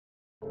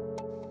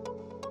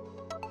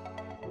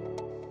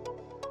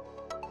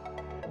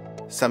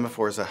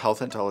Sema4 is a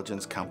health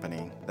intelligence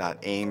company that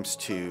aims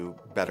to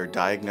better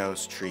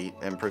diagnose, treat,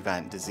 and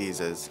prevent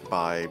diseases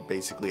by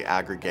basically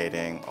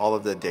aggregating all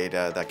of the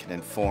data that can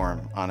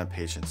inform on a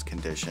patient's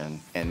condition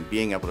and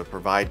being able to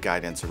provide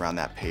guidance around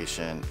that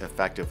patient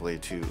effectively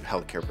to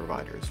healthcare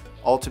providers.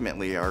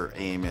 Ultimately, our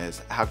aim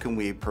is how can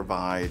we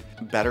provide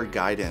better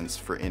guidance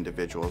for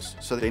individuals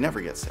so that they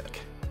never get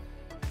sick.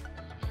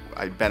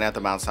 I've been at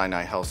the Mount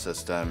Sinai Health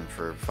System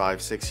for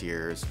 5-6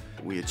 years.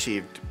 We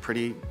achieved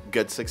pretty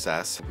good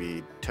success.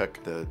 We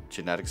took the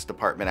genetics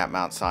department at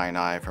Mount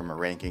Sinai from a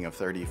ranking of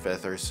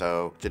 35th or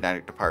so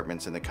genetic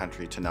departments in the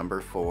country to number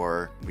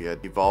 4. We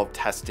had evolved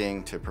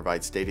testing to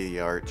provide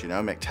state-of-the-art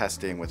genomic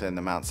testing within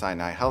the Mount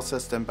Sinai Health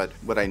System, but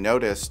what I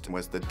noticed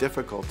was the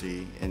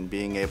difficulty in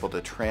being able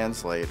to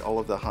translate all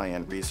of the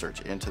high-end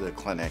research into the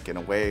clinic in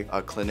a way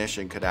a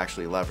clinician could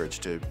actually leverage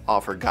to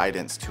offer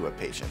guidance to a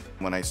patient.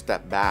 When I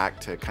stepped back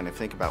to kind of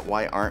think about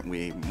why aren't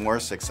we more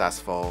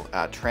successful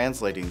at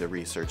translating the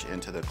research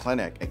into the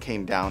clinic, it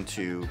came down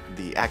to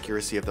the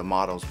accuracy of the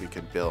models we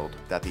could build,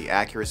 that the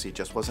accuracy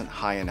just wasn't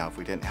high enough.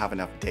 We didn't have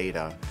enough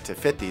data to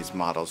fit these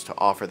models to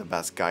offer the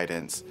best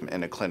guidance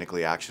in a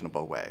clinically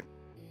actionable way.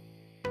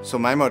 So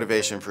my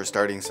motivation for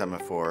starting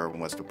Sema4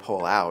 was to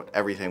pull out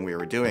everything we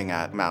were doing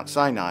at Mount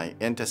Sinai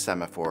into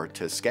Sema4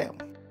 to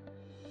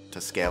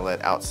scale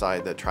it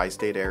outside the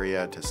tri-state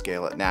area, to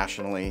scale it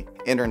nationally,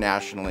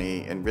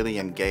 internationally, and really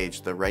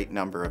engage the right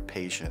number of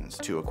patients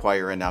to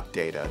acquire enough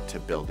data to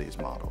build these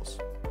models.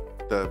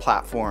 The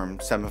platform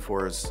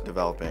Sema4 is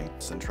developing,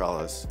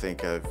 Centrellis,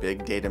 think of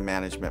big data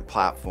management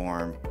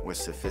platform with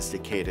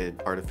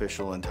sophisticated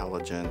artificial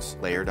intelligence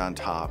layered on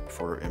top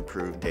for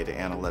improved data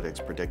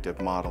analytics, predictive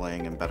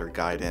modeling, and better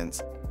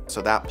guidance.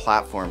 So that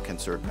platform can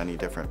serve many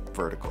different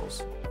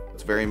verticals.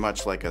 It's very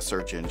much like a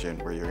search engine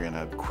where you're going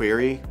to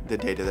query the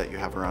data that you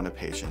have around a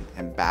patient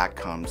and back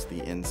comes the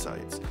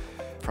insights.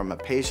 From a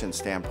patient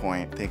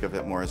standpoint, think of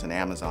it more as an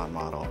Amazon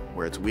model,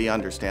 where we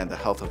understand the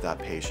health of that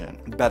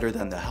patient better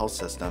than the health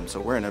system,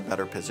 so we're in a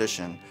better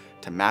position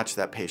to match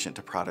that patient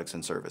to products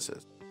and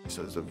services.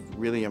 So there's a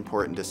really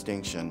important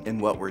distinction in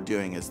what we're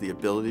doing is the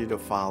ability to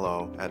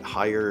follow at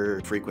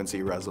higher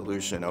frequency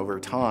resolution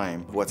over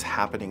time what's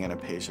happening in a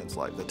patient's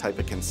life. The type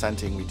of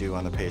consenting we do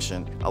on the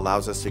patient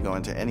allows us to go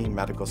into any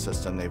medical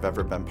system they've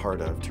ever been part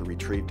of to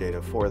retrieve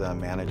data for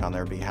them, manage on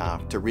their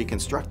behalf, to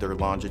reconstruct their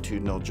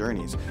longitudinal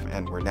journeys.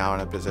 And we're now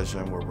in a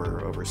position where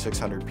we're over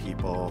 600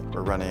 people.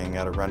 We're running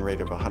at a run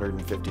rate of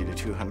 150 to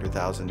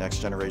 200,000 next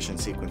generation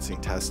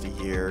sequencing tests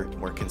a year.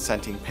 We're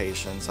consenting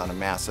patients on a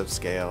massive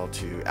scale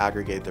to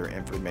aggregate their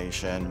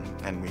information,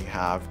 and we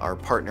have our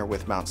partner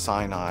with Mount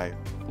Sinai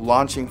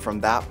launching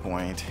from that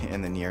point in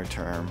the near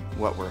term.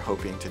 What we're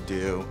hoping to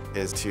do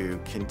is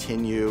to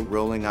continue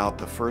rolling out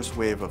the first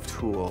wave of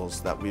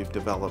tools that we've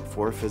developed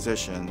for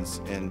physicians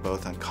in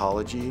both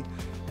oncology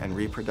and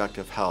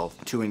reproductive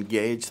health to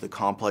engage the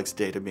complex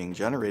data being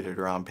generated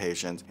around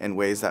patients in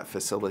ways that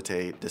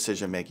facilitate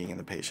decision-making in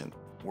the patient.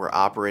 We're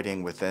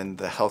operating within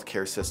the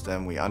healthcare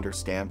system. We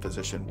understand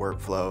physician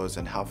workflows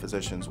and how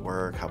physicians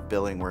work, how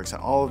billing works,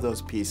 and all of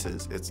those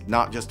pieces. It's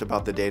not just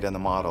about the data and the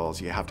models.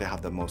 You have to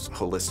have the most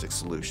holistic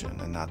solution,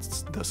 and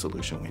that's the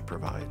solution we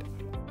provide.